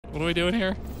What are we doing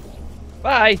here?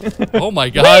 Bye. Oh my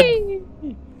god.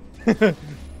 Did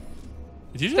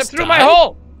you just Step through die? my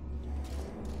hole.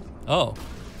 Oh.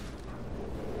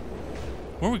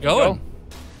 Where are we going?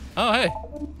 Oh, hey.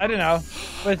 I don't know,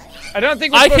 but I don't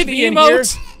think we're supposed to be in here.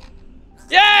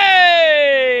 Yay!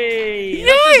 Yay!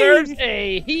 That deserves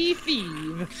a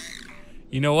heave.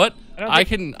 You know what? I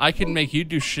can make you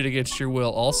do shit against your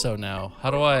will also now.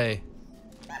 How do I?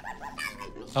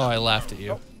 Oh, I laughed at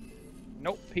you.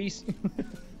 Nope. Peace.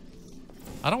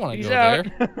 I don't want to Peace go out.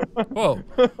 there. Whoa.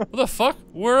 What the fuck?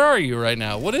 Where are you right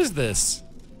now? What is this?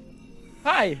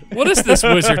 Hi. What is this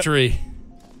wizardry?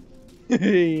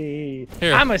 Here.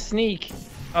 Here. I'm a sneak.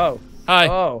 Oh. Hi.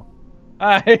 Oh.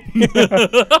 Hi.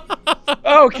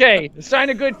 Okay. Sign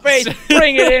of good faith.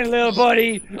 Bring it in, little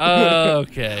buddy.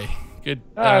 Okay. Good.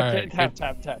 Okay. Right.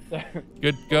 Tap.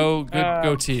 Good.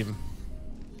 Go team.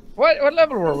 What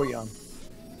level were we on?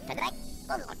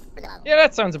 Yeah,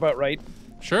 that sounds about right.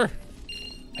 Sure.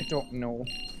 I don't know.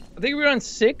 I think we were on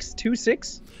 6,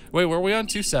 2-6. Wait, were we on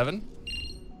 2-7?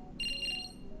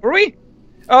 Were we?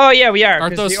 Oh yeah, we are.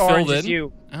 Aren't those the orange filled is in?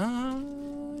 you. Yeah.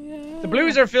 The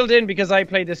blues are filled in because I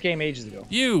played this game ages ago.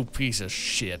 You piece of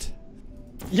shit.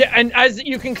 Yeah, and as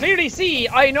you can clearly see,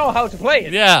 I know how to play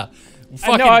it. Yeah.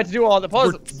 I know how to do all the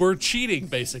puzzles. We're cheating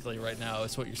basically right now.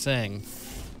 Is what you're saying.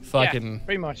 Fucking. Yeah,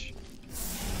 pretty much.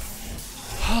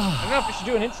 I don't know if we should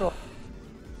do an intro.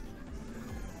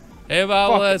 Hey,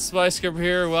 Bob, it's muyskerm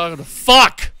here. Welcome to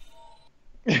fuck.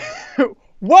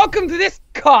 Welcome to this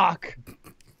cock.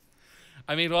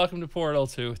 I mean, welcome to Portal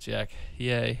 2, Jack.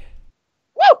 Yay.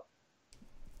 Woo!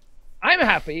 I'm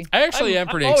happy. I actually am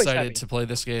pretty excited happy to play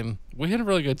this game. We had a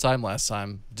really good time last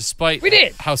time, despite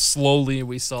how slowly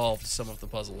we solved some of the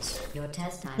puzzles. Your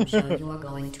test time showed you are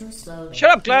going too slowly.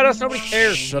 Shut up, GLaDOS. Nobody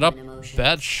cares. Shut up,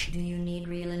 bitch. Do you need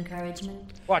real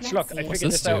encouragement? Watch, look. I figured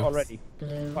this out already.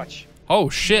 Watch. Oh,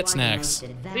 shit, Snacks.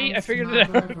 See, I figured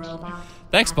it out.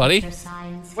 Thanks, buddy.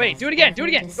 Wait, do it again. Do it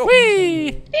again. Go.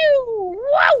 Whee!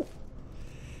 Wow!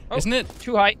 Oh, isn't it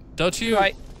too high? Don't you? Too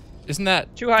high. Isn't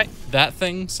that too high? That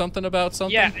thing something about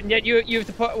something? Yeah, and yet you have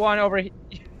to put one over here.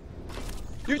 You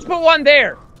have to put one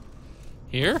there.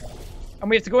 Here? And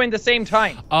we have to go in the same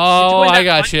time. Oh, I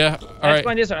got you. All right.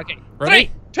 Go in this one. Okay.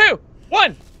 Ready? 3, 2,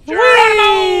 1.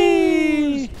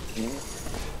 Whee!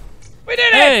 We did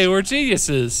it! Hey, we're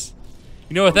geniuses.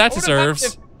 You know what that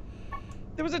deserves?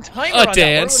 There was a timer on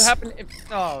dance. That. What would happen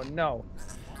if... Oh, no.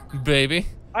 Baby.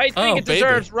 I think it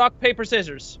deserves rock, paper,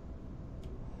 scissors.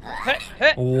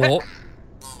 Whoa.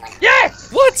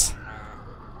 Yes! What?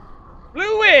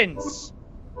 Blue wins!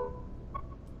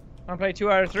 Wanna play 2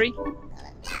 out of 3?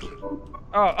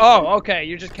 Oh, okay.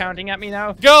 You're just counting at me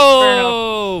now?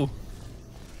 Go!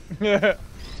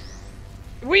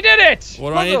 We did it!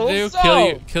 What do I need to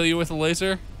do? Kill you with a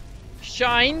laser?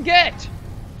 Shine get!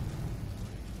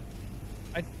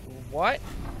 What?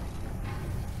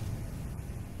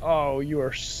 Oh, you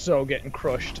are so getting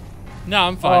crushed. No,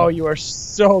 I'm fine. Oh, you are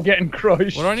so getting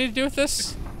crushed. What do I need to do with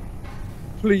this?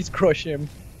 Please crush him.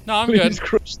 No, I'm Please good.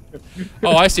 Crush him.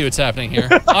 Oh, I see what's happening here.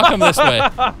 I'll come this way.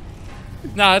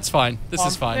 No, it's fine. This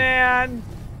is fine. Man.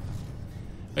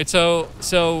 Wait,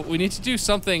 so we need to do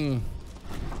something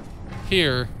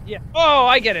here. Yeah. Oh,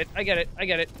 I get it. I get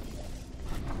it.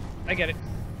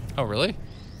 Oh, really?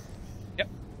 Yep.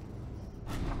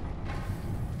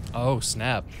 Oh,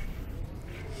 snap.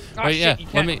 Oh, wait, shit,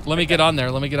 yeah. Let me get on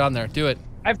there. Let me get on there. Do it.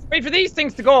 I have to wait for these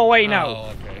things to go away now.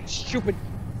 Oh, okay. Stupid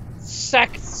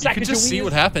sack. You can just see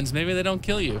what happens. Maybe they don't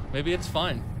kill you. Maybe it's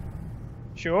fine.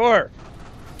 Sure.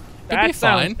 Could be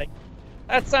fine.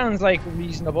 That sounds like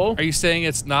reasonable. Are you saying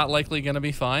it's not likely gonna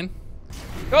be fine?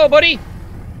 Go, buddy.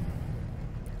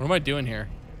 What am I doing here?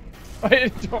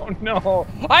 I don't know.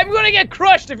 I'm gonna get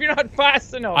crushed if you're not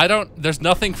fast enough. There's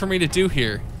nothing for me to do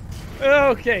here.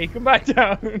 Okay, come back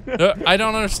down. I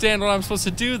don't understand what I'm supposed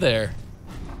to do there.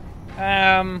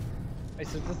 So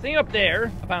there's a thing up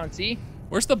there, a bouncy.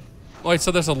 Where's the... Wait, so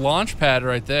there's a launch pad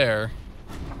right there.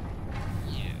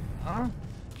 Yeah.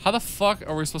 How the fuck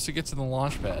are we supposed to get to the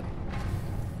launch pad?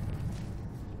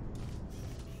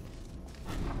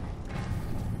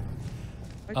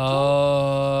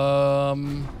 Oh,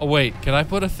 wait, can I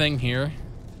put a thing here?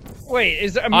 Wait,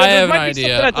 is there... I have an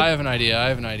idea. I have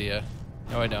an idea.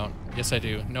 No, I don't. Yes, I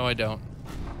do. No, I don't.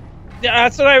 Yeah,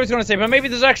 that's what I was going to say, but maybe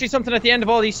there's actually something at the end of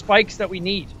all these spikes that we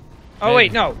need. Oh, maybe.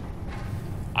 Wait, no.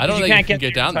 I don't think you can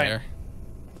get down there.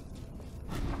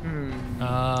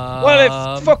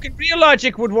 Well, if fucking real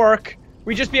logic would work,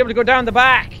 we'd just be able to go down the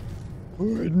back.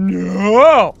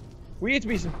 No! We need to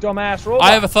be some dumbass robots.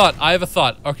 I have a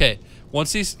thought. Okay.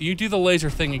 Once you do the laser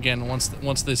thing again, once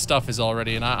this stuff is all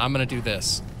ready, and I'm gonna do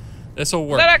this. This will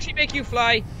Will work. that actually make you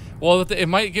fly? Well, it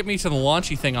might get me to the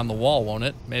launchy thing on the wall, won't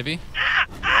it? Maybe.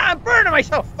 I'm burning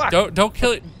myself. Fuck. Don't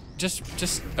kill it. Just.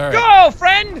 All right. Go,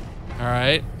 friend. All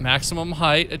right. Maximum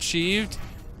height achieved.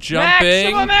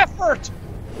 Jumping. Maximum effort.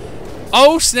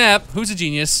 Oh snap! Who's a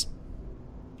genius?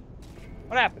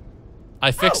 What happened?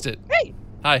 I fixed it. Hey.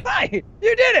 Hi. Hi.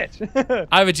 You did it.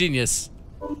 I have a genius.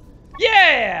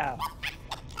 Yeah.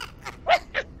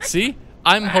 See?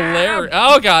 I'm hilarious.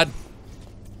 Oh god.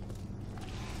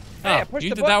 Hey, Oh, push you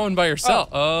the did that button. one by yourself.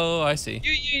 Oh, I see.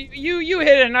 You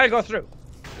hit it and I go through.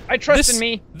 I trust in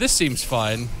me. This seems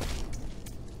fine.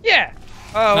 Yeah.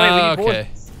 Oh wait, we need Okay.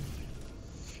 boards.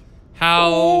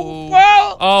 How? Oh,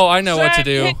 well. Oh, I know what to Sam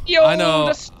do. hit the I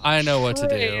know old what to do.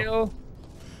 trail.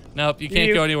 Nope, you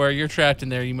can't go anywhere. You're trapped in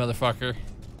there, you motherfucker.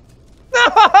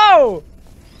 No!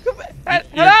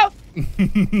 Hello? You're-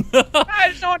 I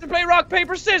just don't want to play rock,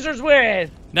 paper, scissors with.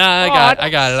 Nah, I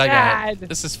got it. sad.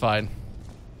 This is fine.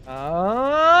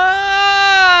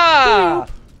 Ah!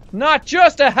 Not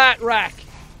just a hat rack.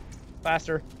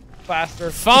 Faster.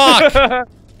 Faster. Fuck! Alright,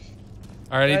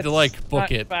 I need That's to like book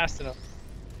not it. fast enough.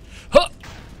 Huh!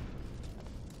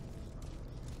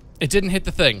 It didn't hit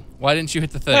the thing. Why didn't you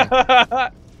hit the thing?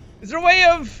 Is there a way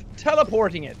of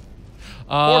teleporting it?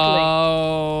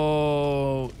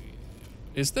 Oh,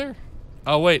 is there?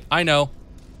 Oh wait, I know.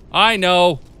 I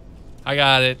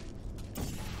got it.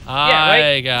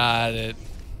 I got it.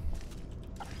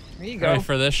 There you go. Ready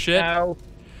for this shit? Now.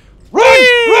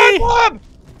 Run, Bob!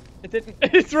 It didn't.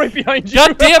 It's right behind you.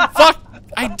 God damn, fuck!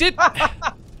 I did.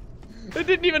 It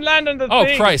didn't even land on the Oh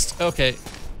thing. Christ. Okay.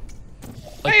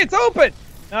 Hey, it's open.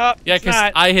 No, Yeah, it's because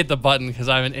not. I hit the button because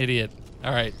I'm an idiot.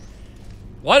 All right.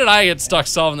 Why did I get stuck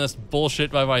solving this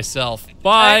bullshit by myself?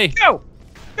 Bye. Go!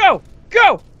 Go!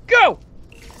 Go! Go!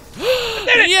 I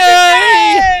did it!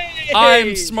 Yay! Yay!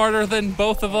 I'm smarter than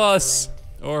both of us,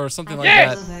 or something like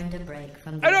Yes!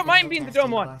 that. I don't mind being the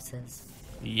dumb one.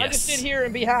 Yes. I just sit here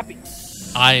and be happy.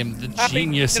 I am the Happy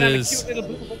geniuses. that I'm a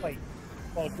cute little blue boy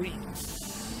called Green.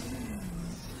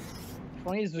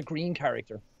 Funny is the green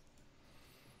character.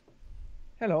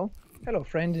 Hello. Hello,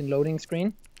 friend in loading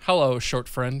screen. Hello, short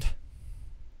friend.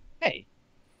 Hey,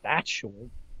 that's short.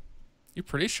 You're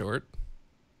pretty short.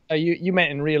 You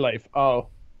meant in real life. Oh.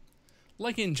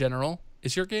 Like in general.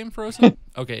 Is your game frozen?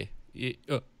 Okay.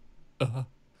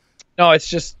 No, it's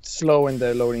just slow in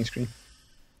the loading screen.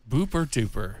 Booper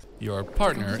Duper, your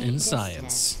partner in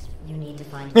science. You need to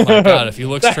find Oh my god, if you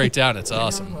look straight down, it's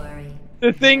awesome. Don't worry.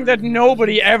 The thing that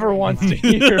nobody ever wants to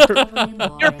hear.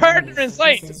 Your partner in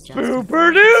science.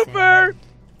 Booper duper.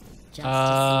 Just to see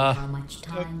how much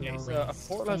time Okay, you'll so a waste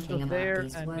portal thinking is about there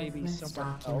these and maybe worthless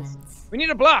somewhere else. documents. We need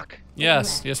a block.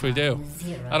 Yes, yes we do.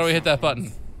 How do we hit that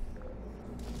button?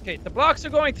 Okay, the blocks are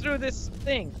going through this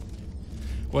thing.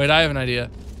 Wait, I have an idea.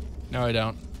 No, I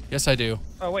don't. Yes, I do.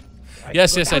 Oh wait.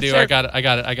 Yes, yes, I do. I got it. I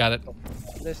got it. I got it.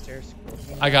 This stairs.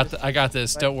 I got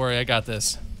this. Don't worry, I got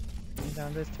this.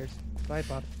 Down this stairs. Bye,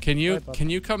 Bob. Can you Bye,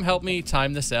 Bob. come help me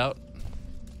time this out?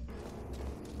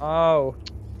 Oh,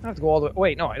 I have to go all the way.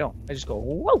 Wait, no, I don't. I just go.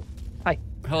 Whoa. Hi.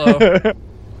 Hello.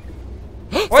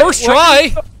 What- First what-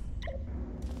 try.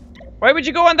 Why would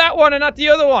you go on that one and not the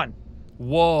other one?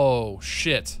 Whoa,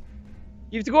 shit.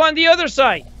 You have to go on the other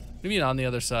side. What do you mean on the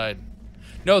other side?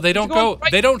 No, they don't go go.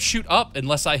 right- They don't shoot up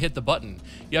unless I hit the button.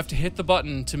 You have to hit the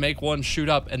button to make one shoot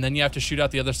up, and then you have to shoot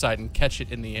out the other side and catch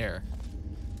it in the air.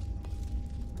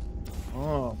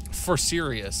 Oh. For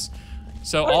serious.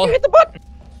 So Why did you hit the button?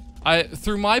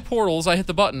 through my portals I hit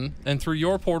the button, and through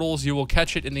your portals you will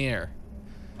catch it in the air.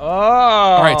 Oh.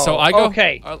 All right, so I go.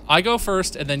 Okay. I go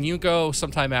first, and then you go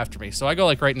sometime after me. So I go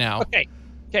like right now. Okay.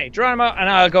 Okay, draw them out and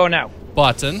I'll go now.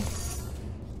 Button.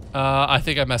 I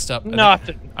think I messed up.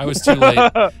 Nothing. I was too late.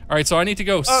 All right, so I need to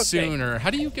go sooner. How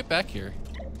do you get back here?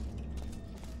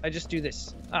 I just do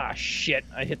this. Ah, shit.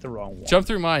 I hit the wrong one. Jump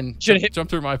through mine. Should've hit- Jump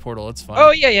through my portal. It's fine.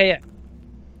 Oh, yeah.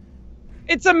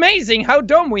 It's amazing how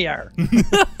dumb we are.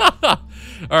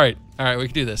 All right, we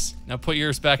can do this. Now put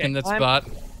yours back in that spot.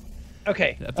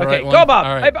 Okay. At the Okay, right one? go, Bob.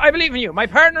 All right. I believe in you. My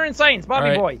partner in science, All Bobby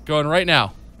right, boy. going right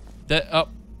now.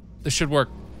 This should work.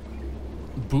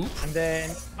 Boop. And then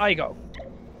I go.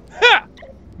 Ha!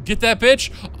 Get that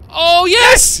bitch. Oh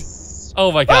yes!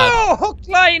 Oh my god. Oh, hook,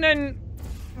 line, and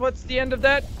what's the end of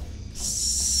that?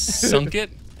 Sunk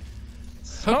it.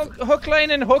 Hook, line,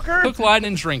 and hooker? Hook, line,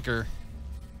 and drinker.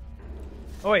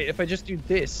 Oh, wait, if I just do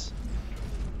this.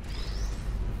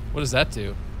 What does that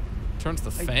do? Turns the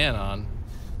fan on.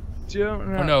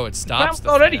 Don't know. Oh no, it stops the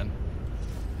already. fan.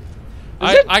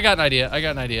 Is it? I got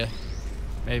an idea.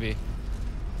 Maybe.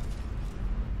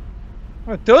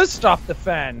 Oh, it does stop the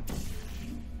fan.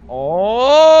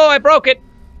 Oh, I broke it.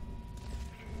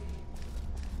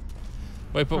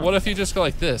 Wait, but what if you just go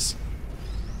like this?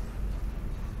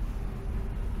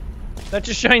 That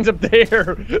just shines up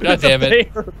there. God damn it.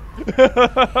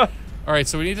 Alright,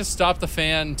 so we need to stop the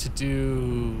fan to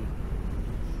do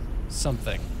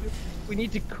something. We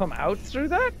need to come out through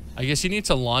that? I guess you need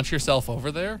to launch yourself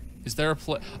over there? Is there a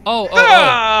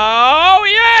Oh,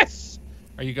 yes!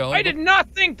 Are you going? I did not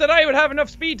think that I would have enough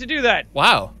speed to do that.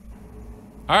 Wow.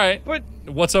 Alright. But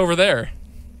what's over there?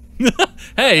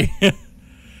 Hey.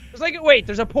 It's like, wait,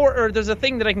 there's a there's a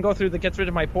thing that I can go through that gets rid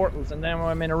of my portals, and then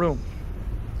I'm in a room.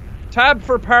 Tab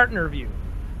for partner view.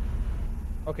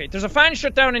 Okay, there's a fan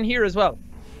shut down in here as well.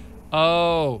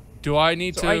 Oh, do I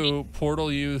need to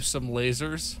portal you some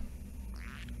lasers?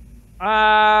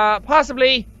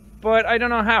 Possibly, but I don't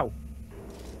know how.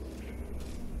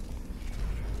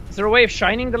 Is there a way of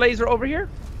shining the laser over here?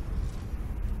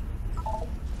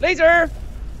 Laser!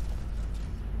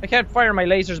 I can't fire my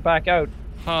lasers back out.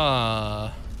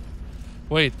 Huh.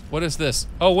 Wait, what is this?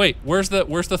 Oh wait, where's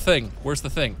the thing? Where's the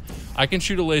thing? I can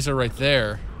shoot a laser right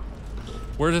there.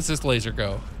 Where does this laser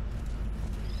go?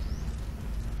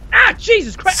 Ah,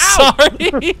 Jesus Christ! Ow!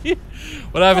 Sorry.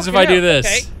 What happens if I do this?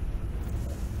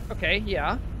 Okay. Okay,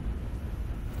 yeah.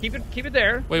 Keep it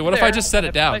there. Wait, what if I just set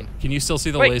it down? Can you still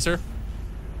see the laser?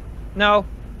 No.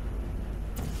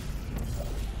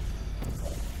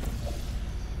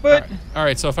 But all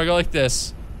right, so if I go like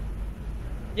this.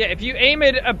 Yeah, if you aim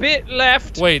it a bit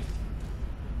left. Wait,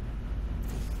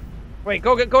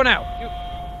 go now.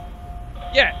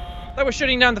 Yeah, that was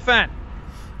shutting down the fan.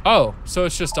 oh, so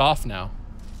it's just off now.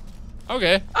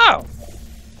 Okay. Oh.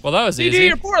 Well, that was You easy. do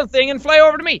your portal thing and fly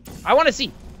over to me. I want to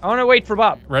see. I want to wait for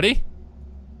Bob. Ready?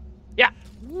 Yeah.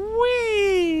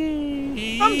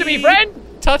 Whee! Come to me, friend.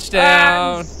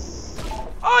 Touchdown.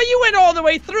 Oh, you went all the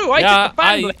way through. I hit the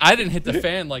fan. I didn't hit the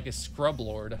fan like a scrub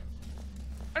lord.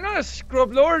 I'm not a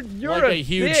scrub lord. You're like a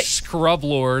huge dick. scrub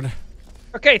lord.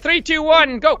 Okay, 3, 2,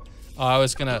 1, go. Oh, I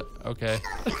was gonna. Okay.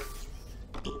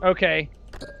 Okay.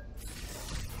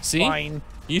 See? Fine.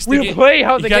 We'll play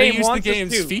how the game use wants the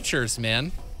game's us to. features,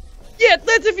 man. Yeah,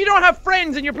 that's if you don't have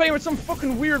friends and you're playing with some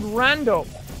fucking weird rando.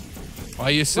 Why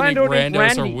you think Rando named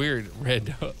randos are Randy. weird?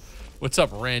 Rando. What's up,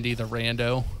 Randy the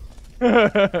rando?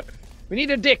 We need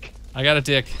a dick. I got a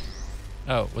dick.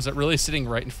 Oh, was it really sitting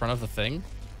right in front of the thing?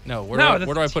 No, where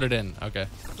do I put it in? Okay.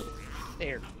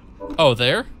 There. Oh,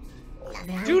 there?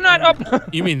 Do not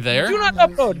up. You mean there? Do not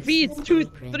upload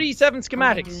V237 I do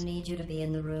schematics. need you to be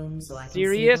in the room so I can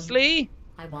Seriously? see them.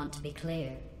 I want to be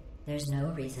clear. There's no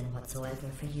reason whatsoever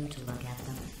for you to look at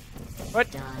them. What?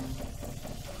 Done.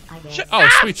 I guess. Oh,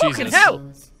 sweet fucking Jesus. hell.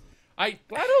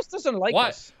 GLaDOS doesn't like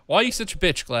us. Why are you such a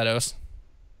bitch, GLaDOS?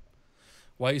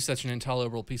 Why are you such an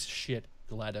intolerable piece of shit,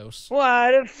 GLaDOS?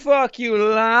 Why the fuck you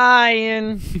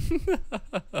lying?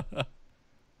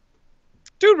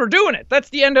 Dude, we're doing it. That's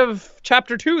the end of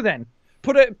chapter 2 then.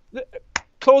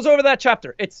 Close over that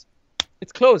chapter. It's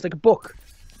closed like a book.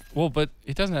 Well, but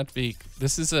it doesn't have to be.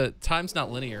 This is time's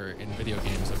not linear in video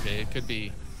games, okay? It could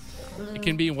be. It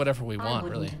can be whatever we want, I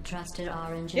wouldn't really. have trusted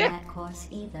Orange Yeah. in that course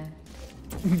either.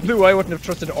 Blue, I wouldn't have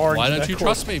trusted Orange. Why in don't that you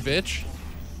course. trust me, bitch?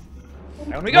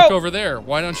 Down we Look go. over there.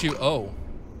 Why don't you? Oh.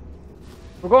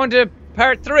 We're going to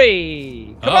part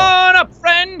 3. Come Oh. on up,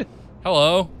 friend.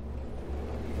 Hello.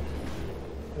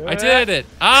 I did it.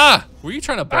 Ah! Were you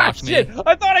trying to block me? Shit.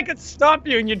 I thought I could stop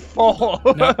you and you'd fall.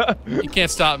 No, you can't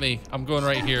stop me. I'm going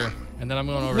right here, and then I'm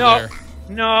going over No. there,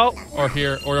 No. or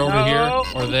here, or over No. here,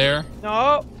 or there.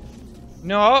 No.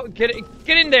 No. Get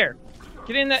in there.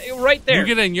 Get in that right there. You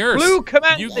get in yours. Blue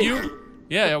command.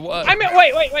 Yeah. What? I mean,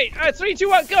 wait. 3, 2,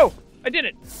 1, go. I did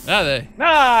it.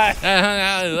 Ah,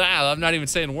 Ah. I'm not even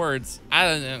saying words. I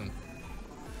don't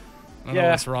know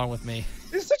Yeah. what's wrong with me.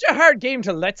 This is such a hard game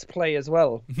to let's play as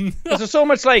well. Because there's so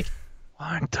much like,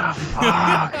 what the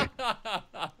fuck?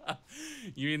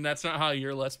 You mean that's not how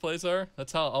your let's plays are?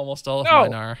 That's how almost all of No.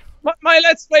 mine are. My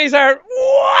let's plays are,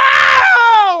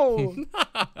 wow!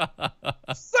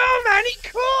 So many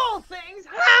cool things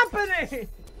happening!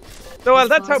 So, well,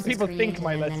 that's how This people was think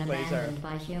my created let's and then plays are. abandoned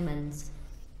by humans.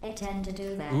 They tend to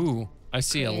do that. Ooh, I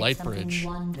see a Create light something bridge.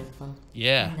 Wonderful,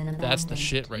 Yeah, and then that's the abandon.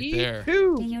 shit right Me there.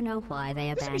 too. Do you know why they This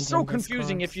would abandoned be so this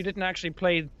confusing course? if you didn't actually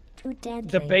play Too deadly.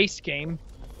 the base game.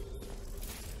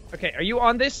 Okay, are you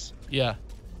on this? Yeah.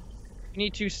 You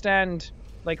need to stand,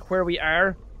 like, where we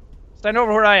are. Stand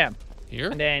over where I am. Here?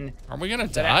 And then, Are we gonna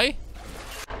die?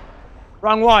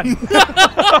 wrong one.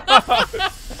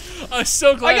 I'm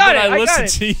so glad got that it, I I got listened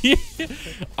to you.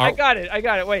 I got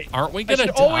it, wait. Aren't we I gonna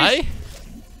should die? always-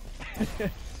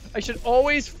 I should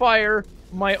always fire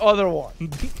my other one.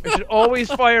 I should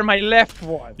always fire my left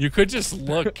one. You could just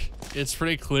look. It's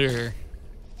pretty clear.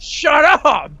 Shut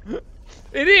up!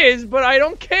 It is, but I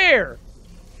don't care.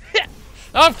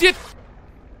 Oh, shit!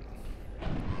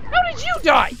 How did you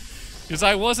die? Because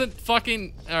I wasn't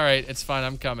fucking... Alright, it's fine,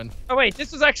 I'm coming. Oh wait,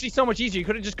 this was actually so much easier. You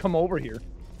could have just come over here.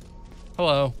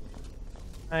 Hello.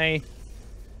 Where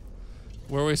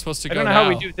are we supposed to go I don't know now? how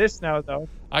we do this now, though.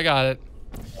 I got it.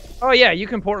 Oh yeah, you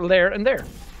can portal there and there.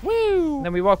 Woo! And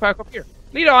then we walk back up here.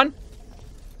 Lead on.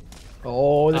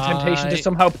 Oh, the temptation to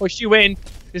somehow push you in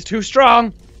is too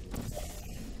strong.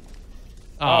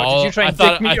 Oh, did you try and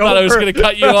I dick me thought I was over? going to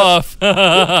cut you off.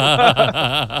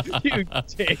 You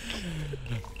dick.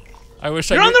 I wish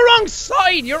You're I on the wrong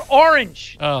side. You're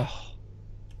orange. Oh.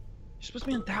 You're supposed to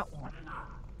be on that one.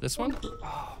 This one?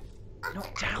 No,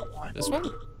 that one. This one?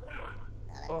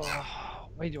 Oh,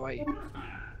 why do I...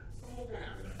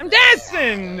 I'm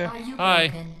dancing! Are you Hi.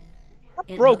 broken?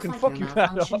 It Broken. looks Fuck like you, you're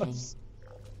Thanos. malfunctioning.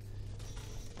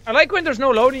 I like when there's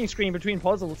no loading screen between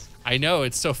puzzles. I know,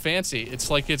 it's so fancy. It's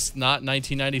like it's not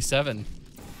 1997.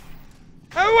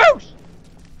 Oh, whoosh!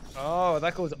 Oh,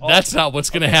 that goes off. That's not what's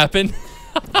going to happen.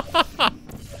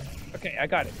 Okay, I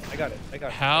got it.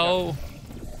 How?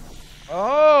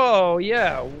 Oh,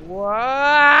 yeah.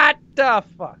 What the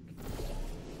fuck?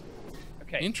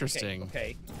 Okay. Interesting.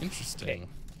 Okay. Interesting.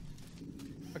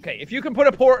 Okay, if you can put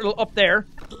a portal up there.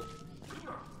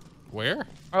 Where?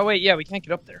 Oh, wait, yeah, we can't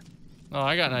get up there. Oh,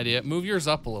 I got an idea. Move yours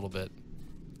up a little bit.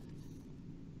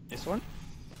 This one?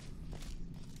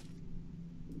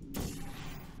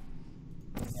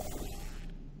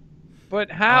 But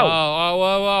how?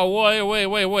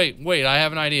 Wait. I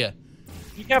have an idea.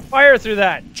 You can't fire through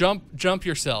that. Jump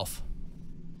yourself.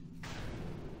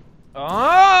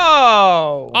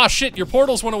 Oh! Oh, shit, your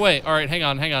portals went away. All right, hang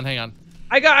on.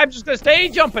 I'm just gonna stay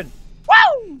jumping.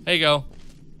 Woo! There you go.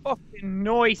 Fucking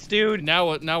noise, dude. Now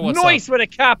what's Noise up? with a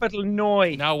capital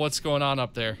noise. Now what's going on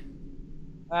up there?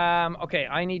 Okay,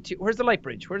 I need to... Where's the light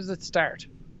bridge? Where does it start?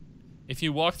 If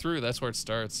you walk through, that's where it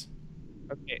starts.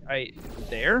 Okay,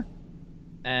 there.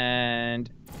 And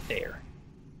there.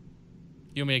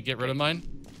 You want me to get rid of mine?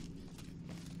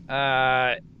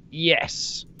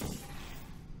 Yes.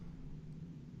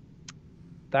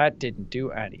 That didn't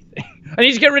do anything. I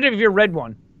need to get rid of your red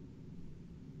one.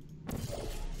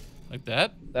 Like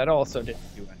that? That also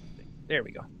didn't do anything. There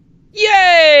we go.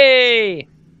 Yay!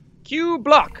 Q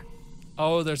block.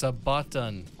 Oh, there's a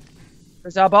button.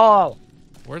 There's a ball.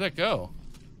 Where'd it go?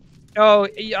 Oh,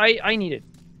 I need it.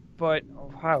 But,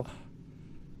 oh, how?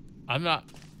 I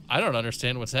don't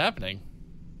understand what's happening.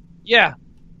 Yeah.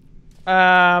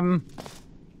 You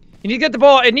need to get the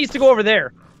ball. It needs to go over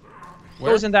there.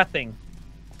 Where? Goes in that thing.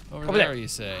 Over there, you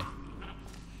say.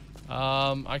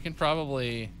 I can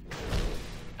probably...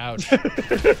 Ouch.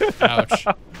 Ouch.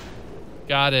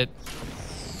 Got it.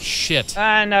 Shit.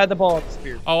 And the ball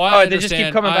disappeared. Oh, I understand. They just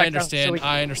keep coming back down, so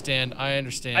I understand.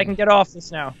 I can get off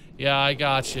this now. Yeah, I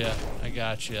gotcha.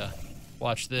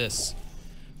 Watch this.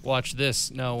 Watch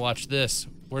this. No, watch this.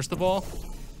 Where's the ball?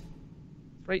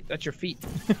 Right, that's your feet.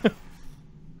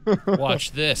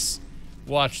 Watch this.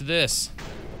 Watch this.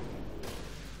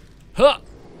 Huh!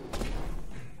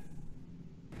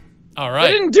 Alright.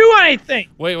 I didn't do anything!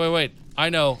 Wait. I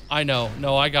know.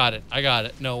 No, I got it.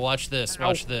 No, watch this. Ow.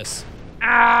 Watch this.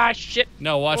 Ah, shit.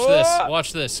 No, watch this.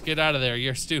 Watch this. Get out of there.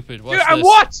 You're stupid. Watch Dude, this. I'm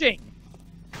watching!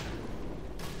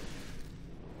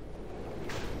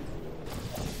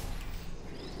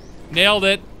 Nailed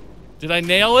it. Did I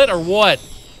nail it or what?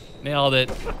 Nailed it.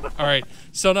 All right.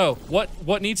 So no,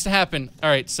 what needs to happen? All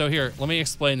right. So here, let me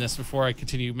explain this before I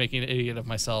continue making an idiot of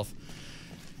myself.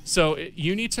 So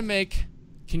you need to make.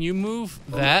 Can you move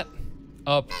that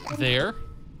up there?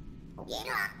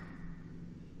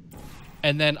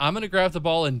 And then I'm gonna grab the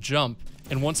ball and jump.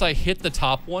 And once I hit the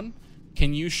top one,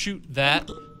 can you shoot that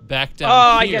back down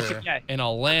here? I guess you can. And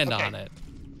I'll land on it.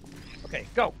 Okay,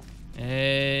 go.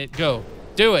 And go.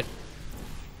 Do it.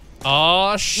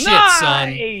 Oh shit, Nice!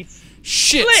 son.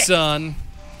 Shit, Slick! son.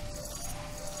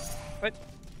 But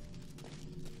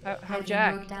how Have you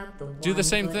Jack? worked out the Do the one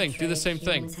same good thing. Do the trait same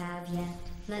thing. humans have yet?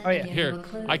 Let Oh, me yeah. give Here, you a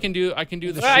clue. I can do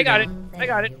the I got shooting. it. I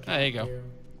got it. One thing There you can go. do.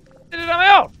 Did it on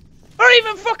my own. I don't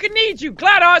even fucking need you,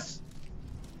 GLaDOS.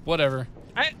 Whatever.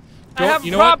 I Go- have you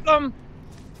a know what? problem.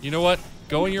 You know what?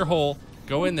 Go in your hole.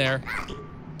 Go in there.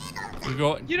 You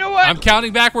go. You know what? I'm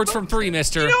counting backwards from 3,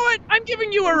 mister. You know what? I'm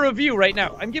giving you a review right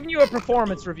now. I'm giving you a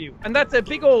performance review, and that's a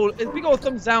big old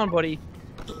thumbs down, buddy.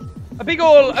 A big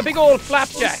old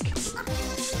flapjack.